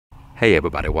Hey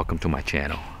everybody, welcome to my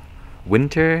channel.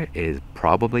 Winter is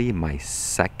probably my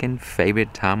second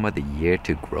favorite time of the year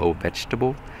to grow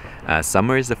vegetable.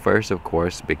 Summer is the first, of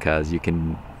course, because you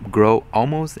can grow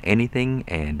almost anything,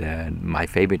 and my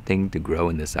favorite thing to grow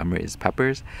in the summer is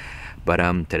peppers. But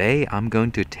today I'm going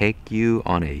to take you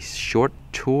on a short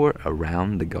tour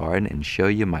around the garden and show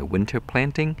you my winter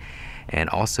planting and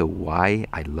also why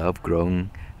I love growing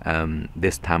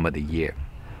this time of the year.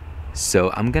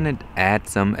 So I'm gonna add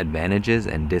some advantages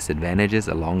and disadvantages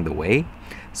along the way.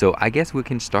 So I guess we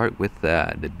can start with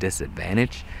the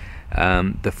disadvantage.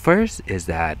 The first is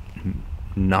that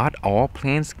not all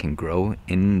plants can grow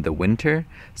in the winter,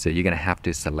 so you're gonna have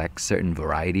to select certain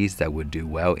varieties that would do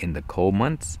well in the cold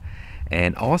months.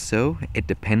 And also, it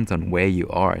depends on where you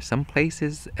are. Some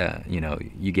places,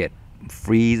 you get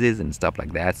freezes and stuff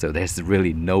like that, so there's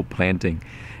really no planting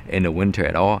in the winter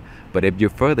at all. But if you're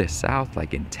further south,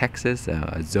 like in Texas,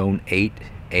 zone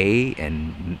 8A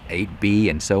and 8B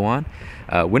and so on,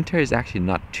 winter is actually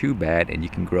not too bad and you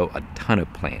can grow a ton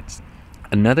of plants.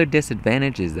 Another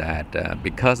disadvantage is that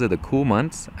because of the cool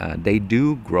months, they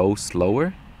do grow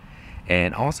slower.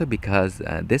 And also because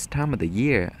this time of the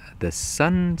year, the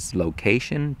sun's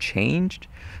location changed.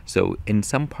 So in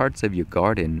some parts of your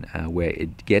garden where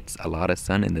it gets a lot of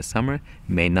sun in the summer,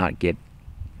 may not get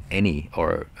any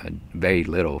or very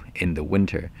little in the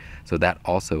winter. So that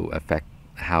also affects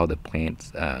how the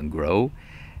plants grow.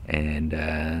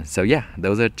 And so yeah,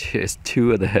 those are just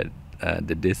two of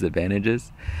the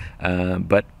disadvantages.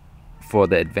 But for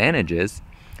the advantages,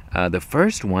 the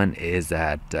first one is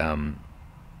that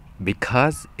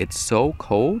because it's so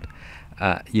cold,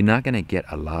 you're not gonna get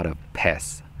a lot of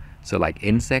pests. So like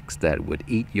insects that would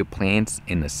eat your plants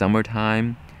in the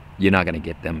summertime, you're not gonna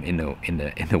get them in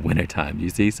the winter time. You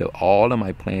see, so all of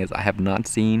my plants, I have not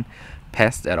seen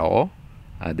pests at all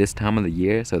this time of the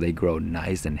year. So they grow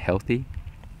nice and healthy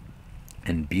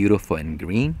and beautiful and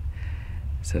green.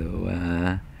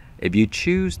 So if you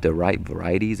choose the right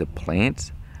varieties of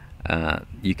plants,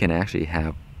 you can actually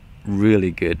have really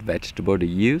good vegetable to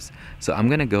use. So I'm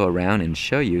gonna go around and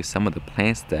show you some of the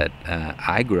plants that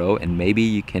I grow, and maybe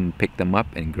you can pick them up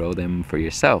and grow them for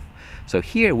yourself. So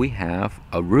here we have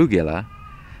arugula.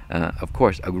 Of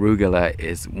course, arugula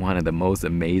is one of the most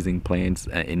amazing plants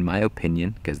in my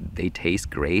opinion, because they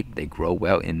taste great. They grow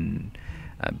well in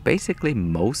basically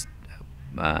most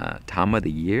time of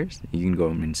the years. You can grow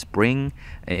them in spring.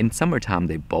 In summertime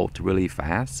they bolt really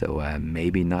fast, so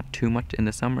maybe not too much in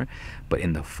the summer, but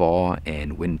in the fall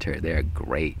and winter they're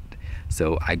great.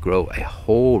 So I grow a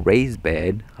whole raised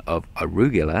bed of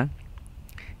arugula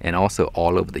and also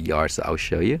all over the yard, so I'll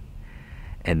show you.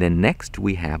 And then next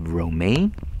we have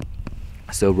romaine.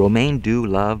 So romaine do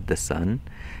love the sun,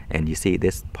 and you see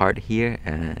this part here,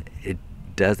 it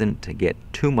doesn't get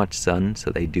too much sun,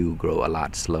 so they do grow a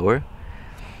lot slower.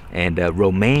 And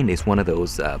romaine is one of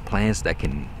those plants that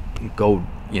can go,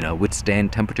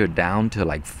 withstand temperature down to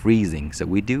like freezing. So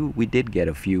we did get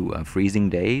a few freezing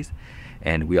days,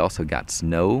 and we also got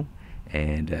snow,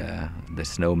 and the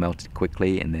snow melted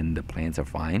quickly, and then the plants are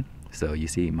fine. So you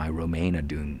see my romaine are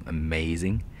doing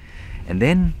amazing. And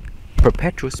then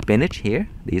perpetual spinach here.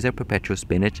 These are perpetual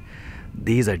spinach.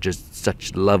 These are just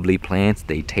such lovely plants.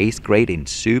 They taste great in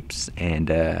soups,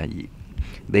 and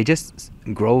they just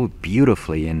grow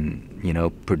beautifully and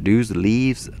produce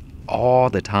leaves all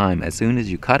the time. As soon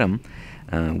as you cut them,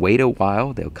 wait a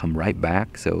while, they'll come right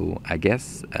back. So I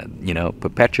guess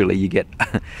perpetually you get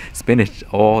spinach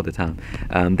all the time.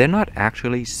 They're not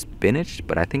actually spinach,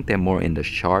 but I think they're more in the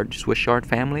Swiss chard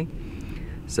family.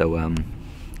 So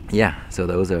yeah, so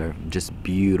those are just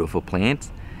beautiful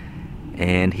plants.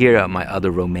 And here are my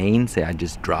other romaines. I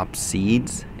just drop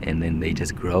seeds and then they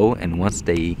just grow, and once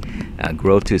they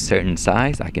grow to a certain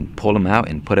size, I can pull them out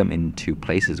and put them into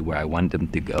places where I want them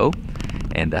to go.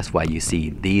 And that's why you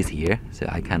see these here. So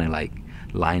I kind of like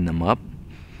line them up,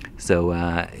 so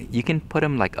you can put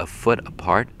them like a foot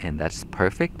apart, and that's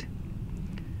perfect.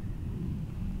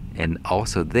 And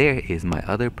also there is my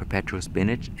other perpetual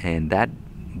spinach, and that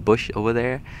bush over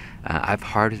there, I've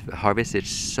harvested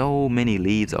so many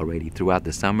leaves already throughout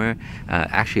the summer.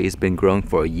 Actually, it's been growing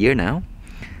for a year now.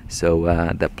 So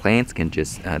the plants can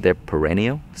just, they're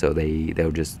perennial, so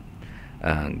they'll just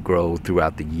grow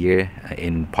throughout the year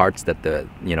in parts that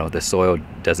the soil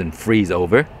doesn't freeze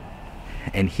over.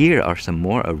 And here are some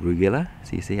more arugula.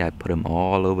 So you see I put them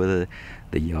all over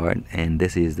the yard, and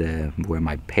this is where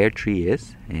my pear tree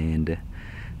is, and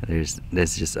there's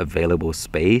just available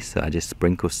space, so I just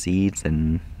sprinkle seeds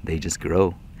and they just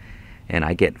grow. And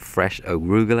I get fresh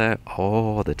arugula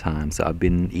all the time, so I've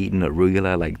been eating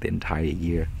arugula like the entire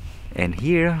year. And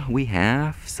here we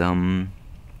have some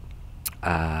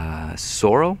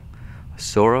Sorrel.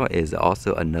 Sorrel is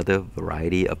also another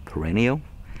variety of perennial,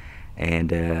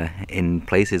 and in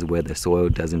places where the soil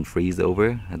doesn't freeze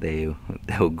over,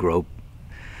 they'll grow,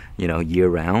 year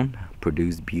round,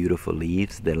 produce beautiful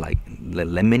leaves. They're like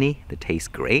lemony, they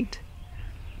taste great.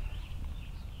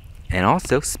 And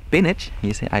also spinach.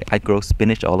 You see, I grow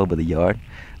spinach all over the yard.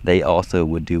 They also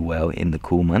would do well in the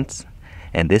cool months.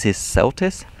 And this is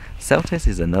Celtus. Celtus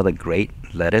is another great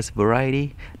lettuce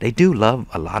variety. They do love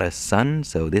a lot of sun,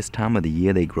 so this time of the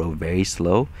year they grow very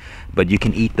slow, but you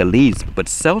can eat the leaves. But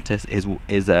Celtus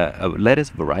is a lettuce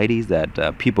variety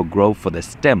that people grow for the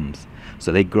stems.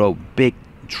 So they grow big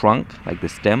trunk like the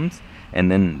stems, and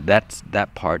then that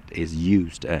part is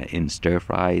used in stir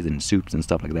fries and soups and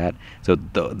stuff like that. So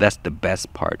that's the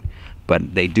best part.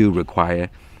 But they do require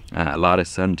a lot of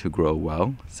sun to grow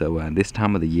well. So this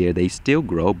time of the year they still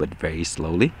grow, but very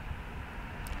slowly.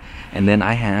 And then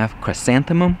I have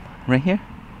chrysanthemum right here,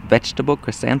 vegetable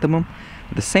chrysanthemum.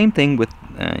 The same thing with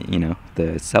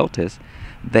the Celtus.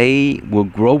 They will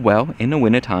grow well in the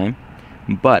wintertime,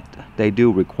 but they do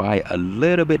require a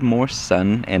little bit more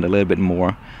sun and a little bit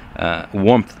more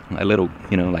warmth, a little,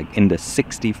 like in the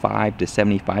 65 to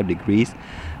 75 degrees.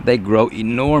 They grow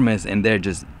enormous and they're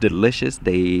just delicious.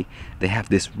 They have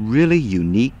this really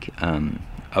unique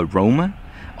aroma,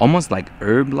 almost like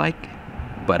herb-like,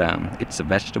 but it's a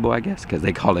vegetable, I guess, because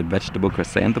they call it vegetable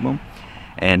chrysanthemum.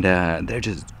 And they're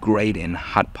just great in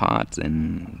hot pots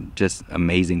and just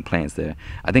amazing plants.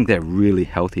 I think they're really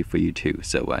healthy for you too,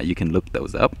 so you can look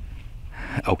those up.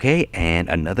 Okay, and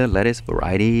another lettuce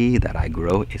variety that I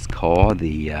grow is called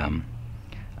the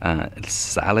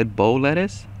salad bowl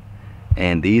lettuce.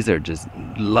 And these are just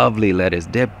lovely lettuce.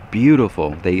 They're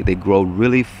beautiful. They grow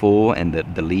really full, and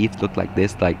the leaves look like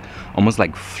this, like almost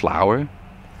like flour.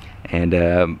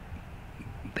 And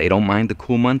they don't mind the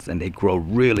cool months, and they grow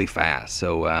really fast.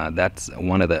 So that's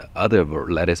one of the other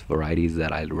lettuce varieties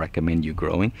that I recommend you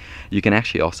growing. You can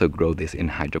actually also grow this in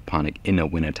hydroponic in the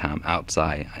wintertime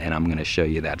outside, and I'm going to show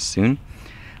you that soon.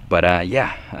 But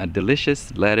yeah, a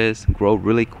delicious lettuce, grow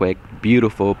really quick,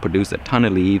 beautiful, produce a ton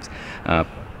of leaves.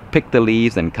 Pick the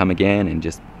leaves and come again, and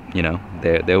just,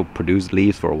 they'll produce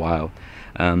leaves for a while.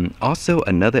 Also,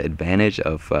 another advantage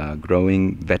of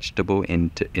growing vegetable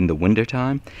in the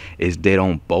wintertime is they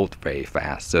don't bolt very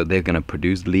fast, so they're going to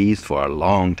produce leaves for a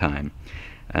long time.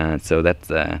 So that's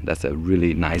a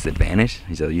really nice advantage.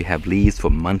 So you have leaves for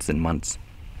months and months.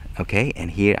 Okay,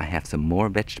 and here I have some more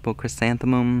vegetable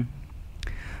chrysanthemum.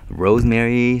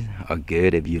 Rosemary are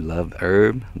good if you love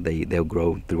herb. They'll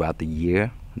grow throughout the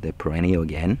year. They're perennial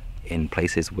again in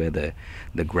places where the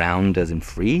ground doesn't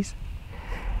freeze.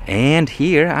 And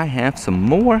here I have some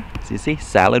more. So you see,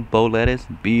 salad bowl lettuce,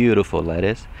 beautiful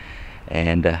lettuce.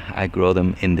 And I grow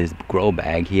them in this grow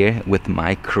bag here with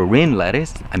my Korean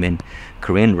lettuce.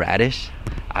 Korean radish.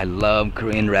 I love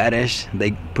Korean radish.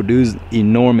 They produce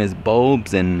enormous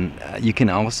bulbs, and you can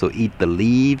also eat the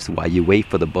leaves while you wait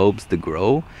for the bulbs to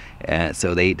grow.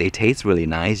 So they taste really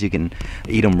nice. You can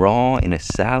eat them raw in a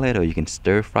salad, or you can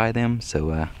stir fry them.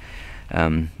 So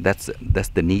that's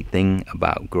the neat thing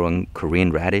about growing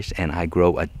Korean radish, and I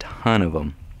grow a ton of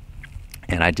them.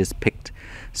 And I just picked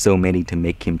so many to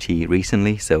make kimchi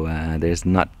recently, so there's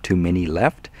not too many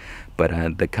left.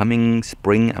 But the coming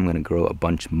spring, I'm gonna grow a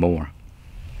bunch more.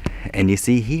 And you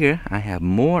see here, I have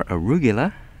more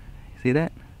arugula. See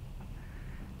that?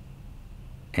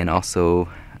 And also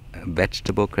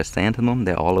vegetable chrysanthemum.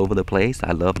 They're all over the place.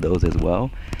 I love those as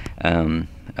well. And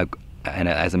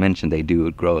as I mentioned, they do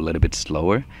grow a little bit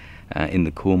slower in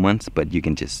the cool months, but you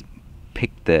can just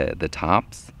pick the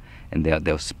tops, and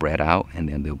they'll spread out, and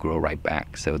then they'll grow right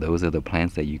back. So those are the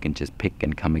plants that you can just pick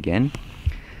and come again.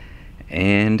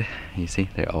 And you see,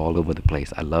 they're all over the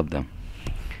place. I love them.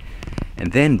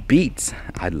 And then beets.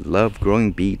 I love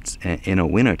growing beets in a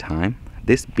winter time.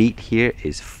 This beet here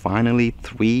is finally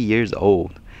 3 years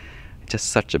old. Just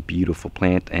such a beautiful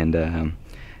plant, and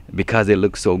because it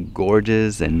looks so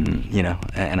gorgeous, and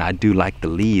and I do like the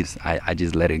leaves, I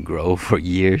just let it grow for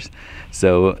years.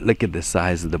 So look at the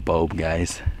size of the bulb,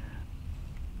 guys.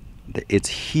 It's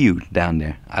huge down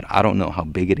there. I don't know how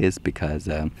big it is because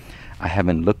I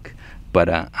haven't looked, but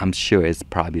I'm sure it's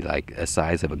probably like a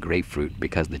size of a grapefruit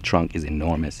because the trunk is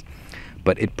enormous.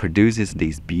 But it produces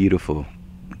these beautiful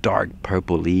dark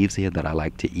purple leaves here that I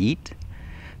like to eat.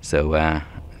 So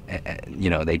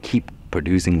they keep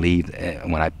producing leaves.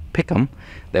 When I pick them,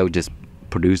 they'll just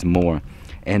produce more.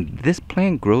 And this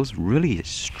plant grows really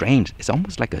strange. It's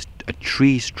almost like a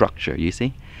tree structure. You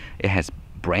see, it has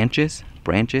branches and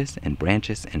branches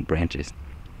and branches,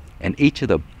 and each of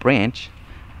the branch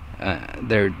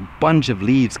there are a bunch of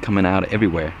leaves coming out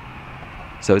everywhere.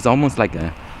 So it's almost like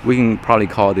a, we can probably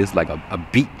call this like a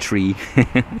beet tree.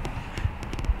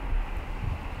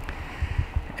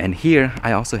 And here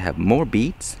I also have more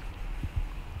beets.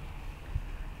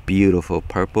 Beautiful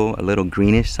purple, a little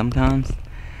greenish sometimes.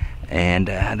 And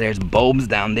there's bulbs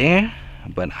down there,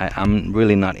 but I'm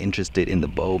really not interested in the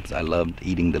bulbs. I love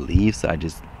eating the leaves, so I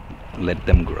just let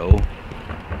them grow.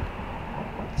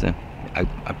 So I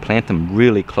plant them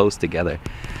really close together.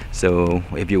 So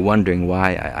if you're wondering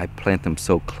why I plant them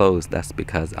so close, that's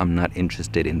because I'm not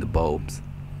interested in the bulbs.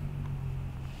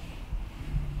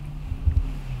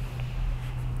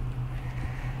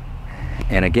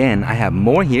 And again, I have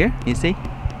more here, you see?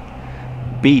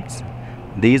 Beets.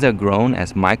 These are grown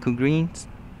as microgreens,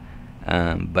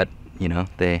 but you know,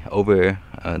 they over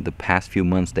the past few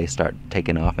months they start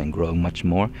taking off and growing much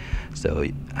more. So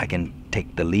I can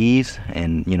take the leaves,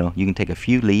 and you know, you can take a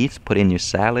few leaves, put in your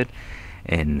salad,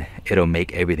 and it'll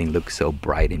make everything look so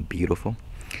bright and beautiful.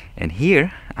 And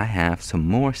here I have some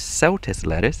more Celtus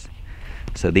lettuce.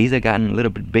 So these have gotten a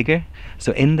little bit bigger.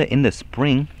 So in the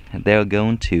spring they're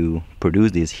going to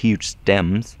produce these huge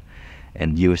stems,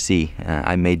 and you'll see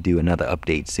I may do another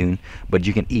update soon, but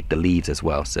you can eat the leaves as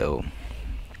well. So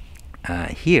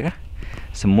here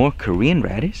some more Korean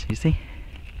radish, you see,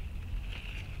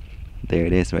 there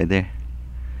it is right there.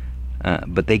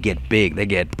 But they get big, they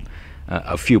get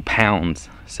a few pounds.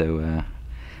 So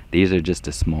these are just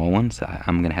the small ones, so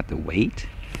I'm gonna have to wait.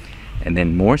 And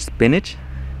then more spinach.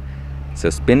 So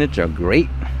spinach are great.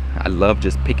 I love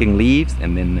just picking leaves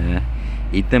and then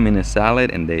eat them in a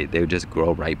salad, and they'll just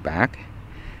grow right back.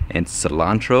 And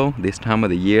cilantro, this time of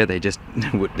the year, they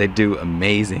do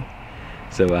amazing.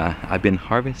 So I've been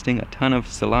harvesting a ton of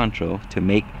cilantro to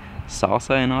make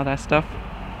salsa and all that stuff.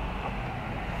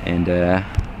 And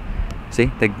see,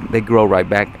 they grow right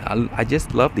back. I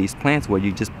just love these plants where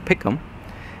you just pick them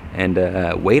and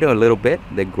wait a little bit,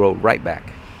 they grow right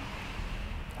back.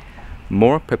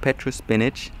 More perpetual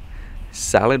spinach,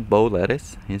 salad bowl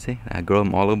lettuce. You see, I grow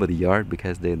them all over the yard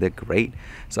because they're great.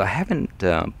 So I haven't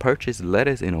purchased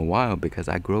lettuce in a while because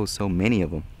I grow so many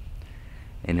of them.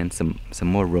 And then some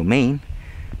more romaine.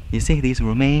 You see these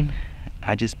romaine,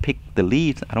 I just pick the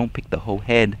leaves, I don't pick the whole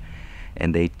head,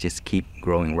 and they just keep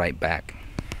growing right back.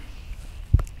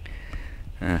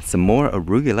 Some more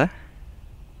arugula.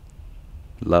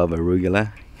 Love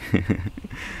arugula.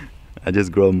 I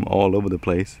just grow them all over the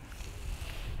place.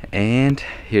 And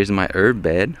here's my herb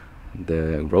bed.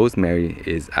 The rosemary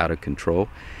is out of control,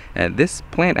 and this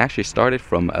plant actually started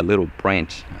from a little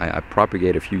branch I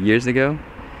propagated a few years ago,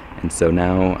 and so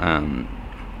now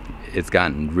it's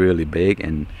gotten really big,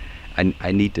 and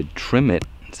I need to trim it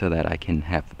so that I can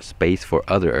have space for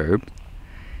other herbs.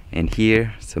 And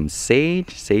here some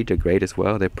sage. Sage are great as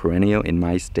well. They're perennial in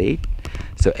my state.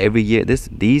 So every year,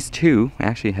 these two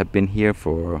actually have been here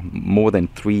for more than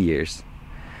 3 years.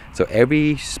 So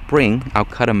every spring I'll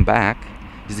cut them back.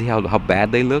 You see how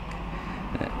bad they look?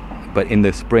 But in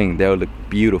the spring they'll look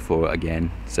beautiful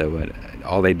again. So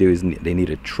all they do is they need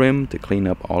a trim to clean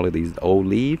up all of these old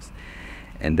leaves,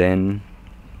 and then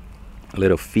a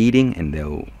little feeding, and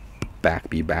they'll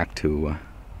be back to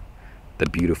the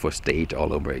beautiful stage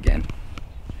all over again.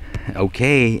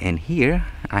 Okay, and here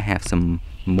I have some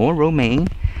more romaine.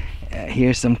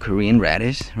 Here's some Korean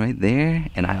radish right there,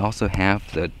 and I also have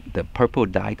the purple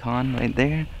daikon right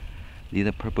there. These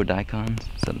are purple daikons,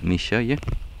 so let me show you.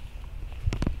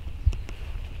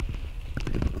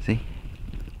 See,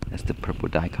 that's the purple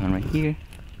daikon right here.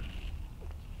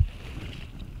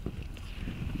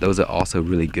 Those are also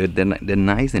really good. They're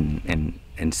nice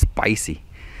and spicy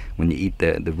when you eat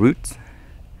the roots.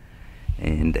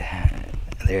 And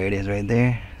there it is right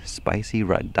there, spicy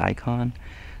daikon.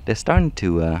 They're starting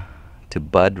to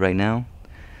bud right now,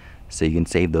 so you can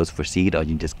save those for seed, or you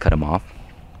can just cut them off.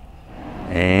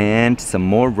 And some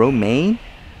more romaine.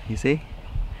 You see,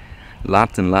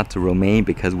 lots and lots of romaine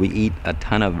because we eat a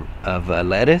ton of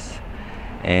lettuce.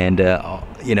 And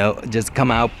you know, just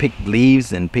come out, pick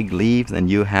leaves, and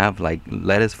you have like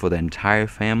lettuce for the entire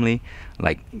family.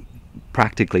 Like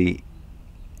practically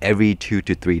every 2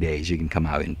 to 3 days you can come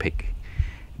out and pick,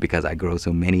 because I grow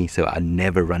so many, so I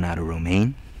never run out of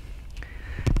romaine.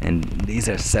 And these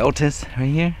are Celtus right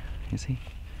here, you see,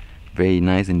 very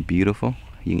nice and beautiful.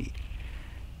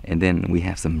 And then we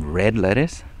have some red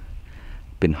lettuce.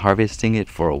 Been harvesting it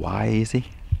for a while, you see.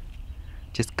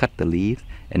 Just cut the leaves,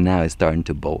 and now it's starting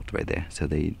to bolt right there. So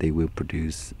they will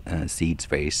produce seeds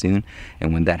very soon.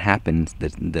 And when that happens,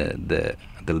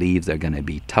 the leaves are gonna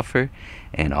be tougher,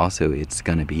 and also it's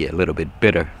gonna be a little bit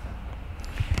bitter.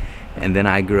 And then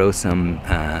I grow some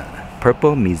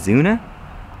purple Mizuna.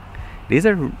 These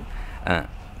are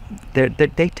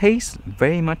they taste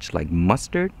very much like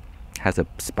mustard. Has a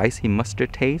spicy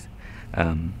mustard taste.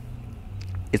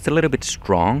 It's a little bit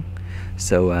strong,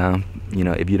 so you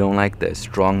know, if you don't like the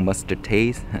strong mustard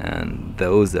taste,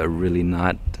 those are really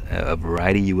not a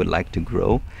variety you would like to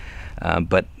grow.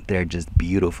 But they're just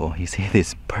beautiful. You see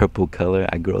this purple color?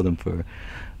 I grow them for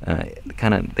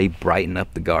they brighten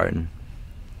up the garden.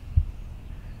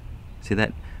 See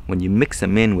that? When you mix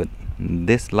them in with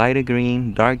this lighter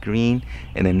green, dark green,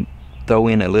 and then throw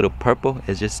in a little purple,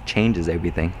 it just changes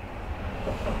everything.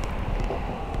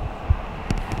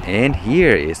 And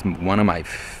here is one of my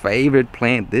favorite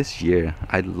plants this year.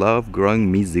 I love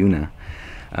growing Mizuna.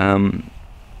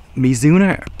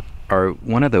 Mizuna are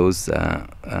one of those,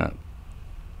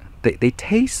 they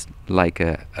taste like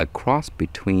a cross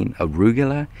between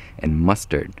arugula and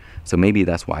mustard. So maybe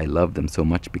that's why I love them so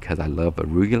much, because I love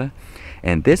arugula.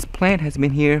 And this plant has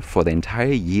been here for the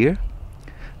entire year.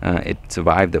 It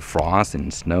survived the frost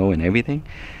and snow and everything.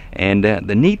 And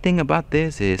the neat thing about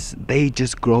this is they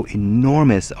just grow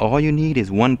enormous. All you need is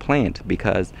one plant,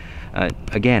 because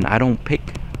again, I don't pick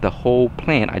the whole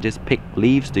plant. I just pick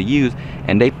leaves to use,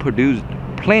 and they produce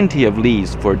plenty of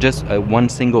leaves for just one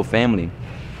single family.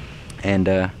 And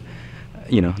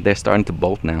you know, they're starting to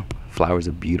bolt now. Flowers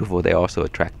are beautiful. They also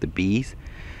attract the bees.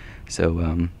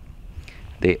 So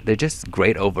they're just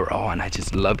great overall, and I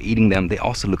just love eating them. They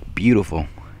also look beautiful.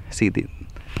 See, the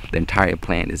entire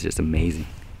plant is just amazing.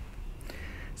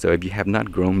 So if you have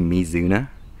not grown Mizuna,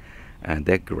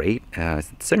 they're great.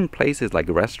 Certain places like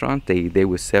restaurants, they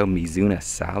will sell Mizuna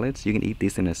salads. You can eat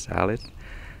this in a salad.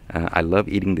 I love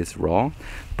eating this raw.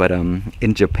 But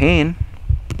in Japan,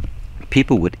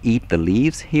 people would eat the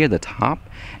leaves here, the top,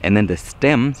 and then the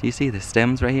stems. You see the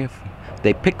stems right here?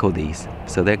 They pickle these,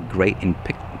 so they're great in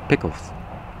pickles.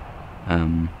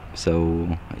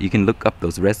 So you can look up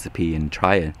those recipes and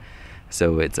try it.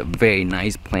 So it's a very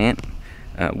nice plant.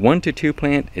 1 to 2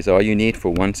 plant is all you need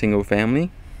for one single family.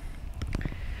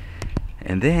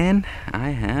 And then I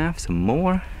have some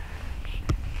more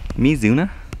Mizuna,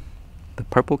 the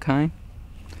purple kind.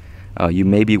 You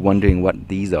may be wondering what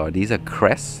these are. These are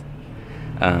Cress.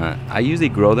 I usually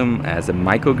grow them as a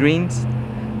microgreens,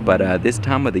 but this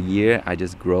time of the year I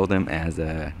just grow them as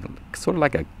a sort of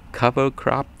like a cover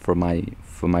crop for my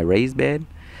raised bed.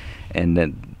 And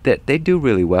they do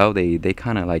really well. They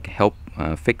kind of like help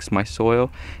fix my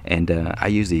soil. And I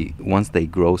usually, once they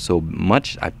grow so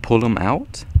much, I pull them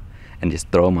out and just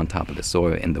throw them on top of the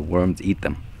soil, and the worms eat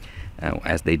them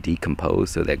as they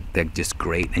decompose. So they're just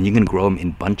great, and you can grow them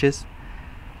in bunches.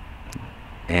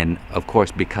 And of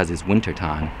course, because it's winter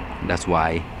time, that's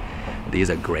why these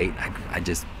are great. I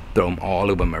just throw them all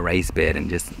over my raised bed and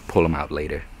just pull them out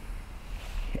later.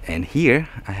 And here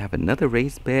I have another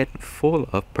raised bed full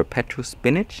of perpetual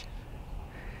spinach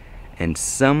and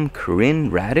some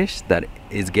Korean radish that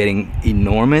is getting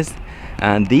enormous.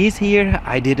 And these here,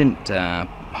 I didn't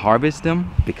harvest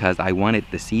them because I wanted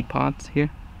the seed pods here.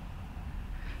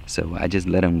 So I just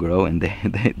let them grow, and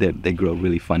they grow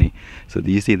really funny. So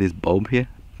do you see this bulb here?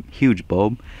 Huge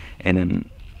bulb. And then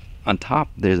on top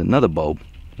there's another bulb.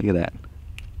 Look at that.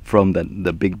 From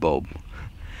the big bulb.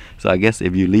 So I guess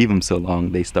if you leave them so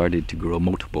long, they started to grow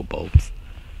multiple bulbs.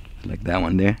 Like that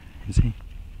one there, you see?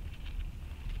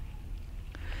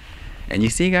 And you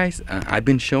see, guys, I've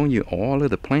been showing you all of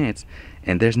the plants,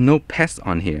 and there's no pests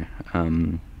on here.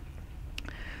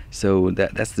 So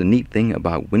that's the neat thing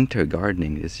about winter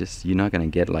gardening. It's just, you're not gonna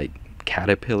get like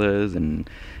caterpillars and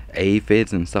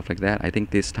aphids and stuff like that. I think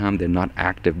this time they're not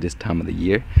active this time of the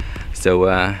year.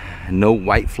 So no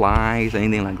white flies,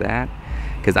 anything like that.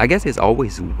 Because I guess it's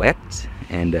always wet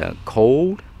and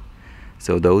cold,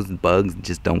 so those bugs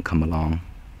just don't come along.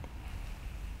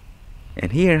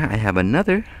 And here I have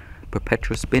another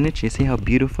perpetual spinach. You see how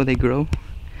beautiful they grow?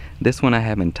 This one I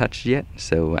haven't touched yet,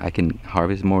 so I can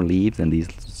harvest more leaves, and these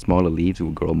smaller leaves will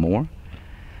grow more.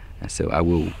 So I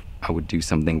will do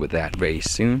something with that very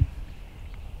soon.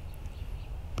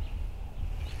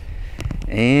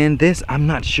 And this, I'm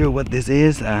not sure what this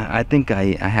is. I think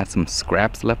I had some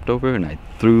scraps left over, and I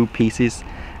threw pieces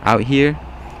out here.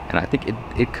 And I think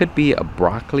it could be a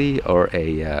broccoli or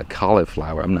a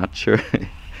cauliflower. I'm not sure.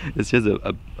 It's just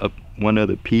one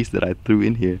other piece that I threw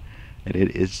in here, and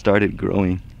it started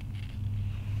growing.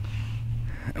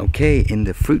 Okay, in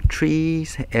the fruit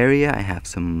trees area, I have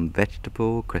some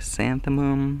vegetable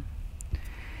chrysanthemum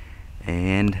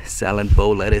and salad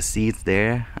bowl lettuce seeds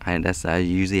there. That's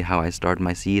usually how I start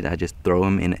my seed. I just throw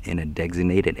them in a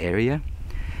designated area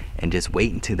and just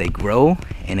wait until they grow.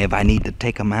 And if I need to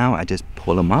take them out, I just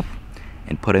pull them up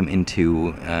and put them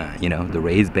into you know, the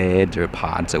raised beds or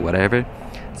pots or whatever.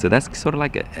 So that's sort of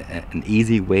like an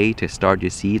easy way to start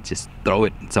your seeds. Just throw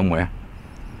it somewhere.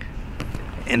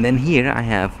 And then here I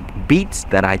have beets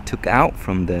that I took out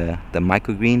from the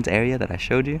microgreens area that I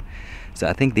showed you. So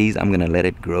I think these, I'm gonna let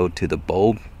it grow to the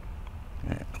bulb.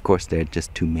 Of course, they're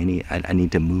just too many. I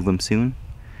need to move them soon.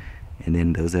 And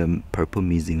then those are purple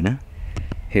Mizuna.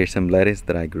 Here's some lettuce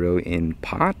that I grow in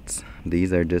pots.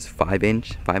 These are just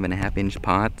 5.5-inch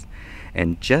pots.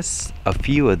 And just a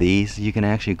few of these, you can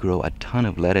actually grow a ton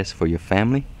of lettuce for your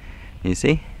family. You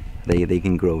see, they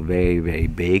can grow very, very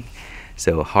big.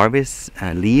 So harvest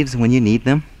leaves when you need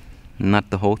them, not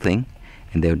the whole thing,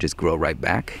 and they'll just grow right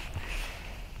back.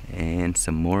 And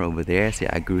some more over there. See,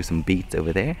 I grew some beets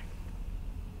over there.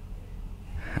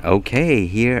 Okay,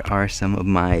 here are some of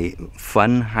my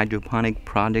fun hydroponic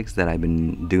projects that I've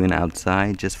been doing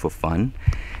outside just for fun.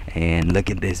 And look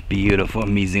at this beautiful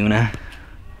Mizuna.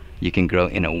 You can grow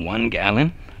in a 1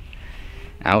 gallon.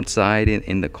 Outside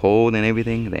in the cold and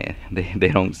everything, they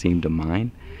don't seem to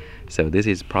mind. So this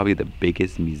is probably the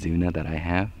biggest Mizuna that I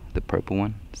have, the purple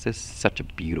one. It's just such a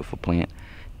beautiful plant.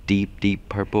 Deep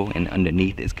purple, and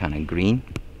underneath is kind of green.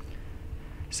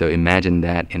 So imagine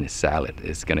that in a salad.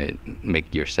 It's gonna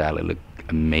make your salad look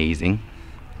amazing.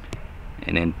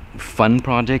 And then fun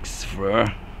projects for,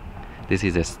 this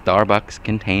is a Starbucks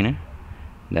container.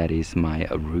 That is my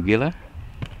arugula.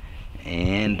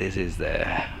 And this is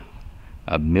a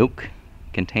milk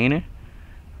container,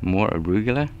 more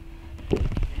arugula.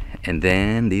 And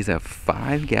then these are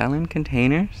 5-gallon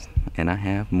containers, and I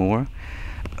have more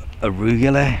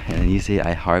arugula. And you see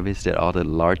I harvested all the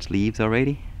large leaves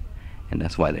already, and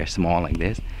that's why they're small like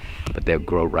this, but they'll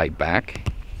grow right back.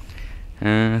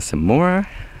 Some more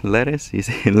lettuce. You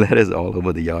see lettuce all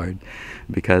over the yard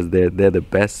because they're the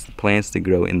best plants to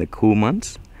grow in the cool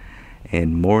months.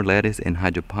 And more lettuce in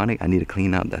hydroponic. I need to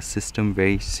clean out that system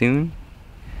very soon.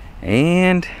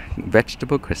 And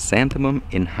vegetable chrysanthemum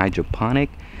in hydroponic.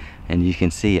 And you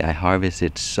can see I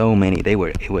harvested so many.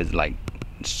 It was like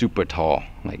super tall,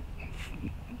 like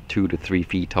 2 to 3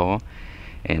 feet tall.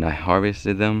 And I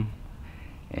harvested them.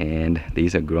 And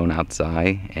these are grown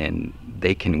outside, and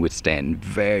they can withstand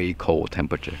very cold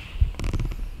temperature.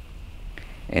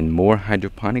 And more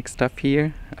hydroponic stuff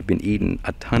here. I've been eating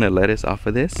a ton of lettuce off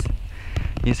of this.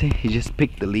 You see, you just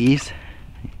pick the leaves.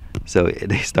 So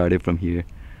they started from here.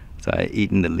 So I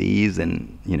eaten the leaves,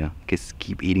 and you know, just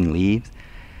keep eating leaves,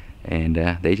 and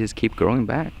they just keep growing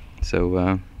back.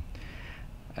 So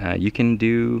you can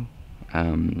do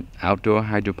outdoor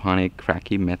hydroponic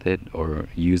cracky method, or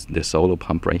use the solar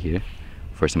pump right here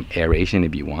for some aeration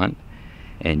if you want.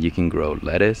 And you can grow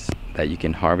lettuce that you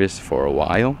can harvest for a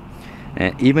while,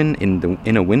 and even in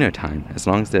the winter time, as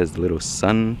long as there's a little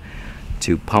sun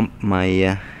to pump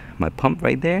my pump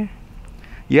right there.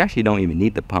 You actually don't even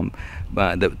need the pump,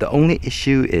 but the only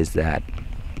issue is that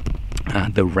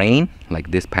the rain.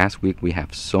 Like this past week we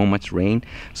have so much rain,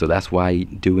 so that's why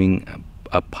doing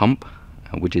a pump,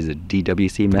 which is a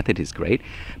DWC method, is great,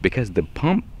 because the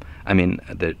pump, I mean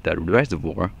the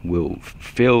reservoir will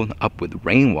fill up with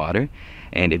rainwater,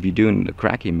 and if you're doing the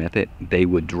cracky method, they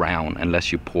would drown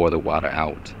unless you pour the water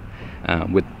out.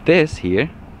 With this here,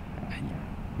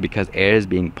 because air is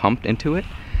being pumped into it,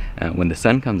 when the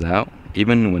sun comes out,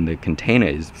 even when the container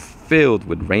is filled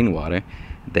with rainwater,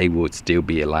 they would still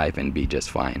be alive and be just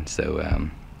fine. So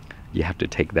you have to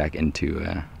take that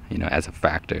into you know, as a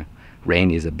factor. Rain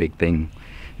is a big thing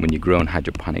when you grow in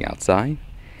hydroponic outside.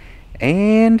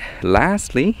 And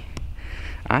lastly,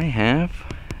 I have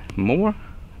more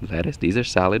lettuce. These are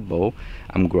salad bowl.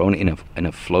 I'm growing in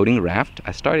a floating raft.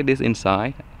 I started this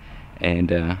inside,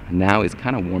 and now it's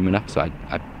kind of warming up, so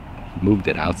I moved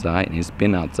it outside, and it's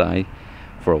been outside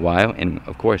for a while. And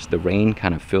of course the rain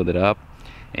kind of filled it up,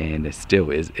 and it still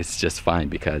is, it's just fine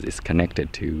because it's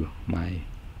connected to my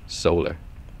solar.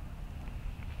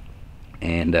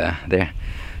 And there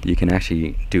you can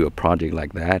actually do a project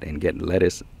like that and get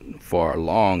lettuce for a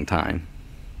long time.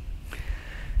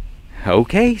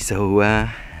 Okay, so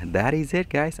that is it,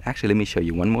 guys. Actually, let me show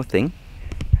you one more thing.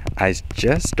 I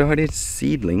just started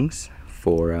seedlings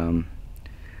for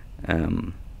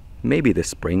maybe the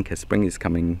spring, because spring is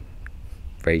coming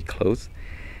very close.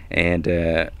 And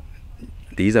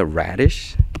these are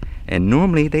radish, and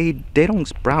normally they don't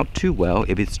sprout too well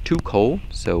if it's too cold.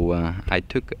 So I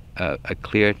took a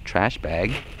clear trash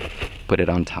bag, put it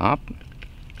on top,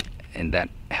 and that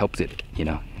helps it, you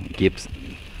know, keep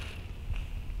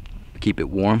it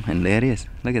warm. And there it is,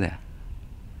 look at that.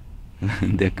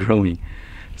 They're growing.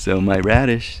 So my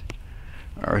radish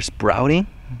are sprouting,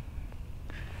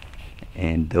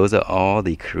 and those are all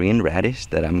the Korean radish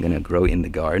that I'm gonna grow in the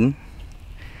garden.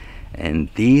 And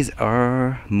these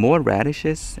are more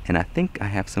radishes, and I think I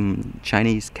have some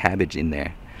Chinese cabbage in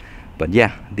there. But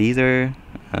yeah, these are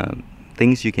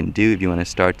things you can do if you want to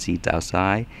start seeds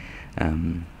outside,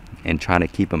 and try to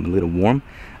keep them a little warm.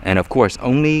 And of course,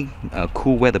 only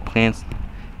cool weather plants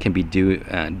can be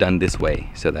done this way,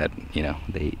 so that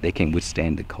they can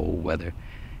withstand the cold weather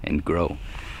and grow.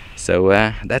 So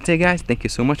that's it, guys. Thank you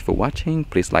so much for watching.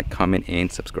 Please like, comment,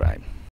 and subscribe.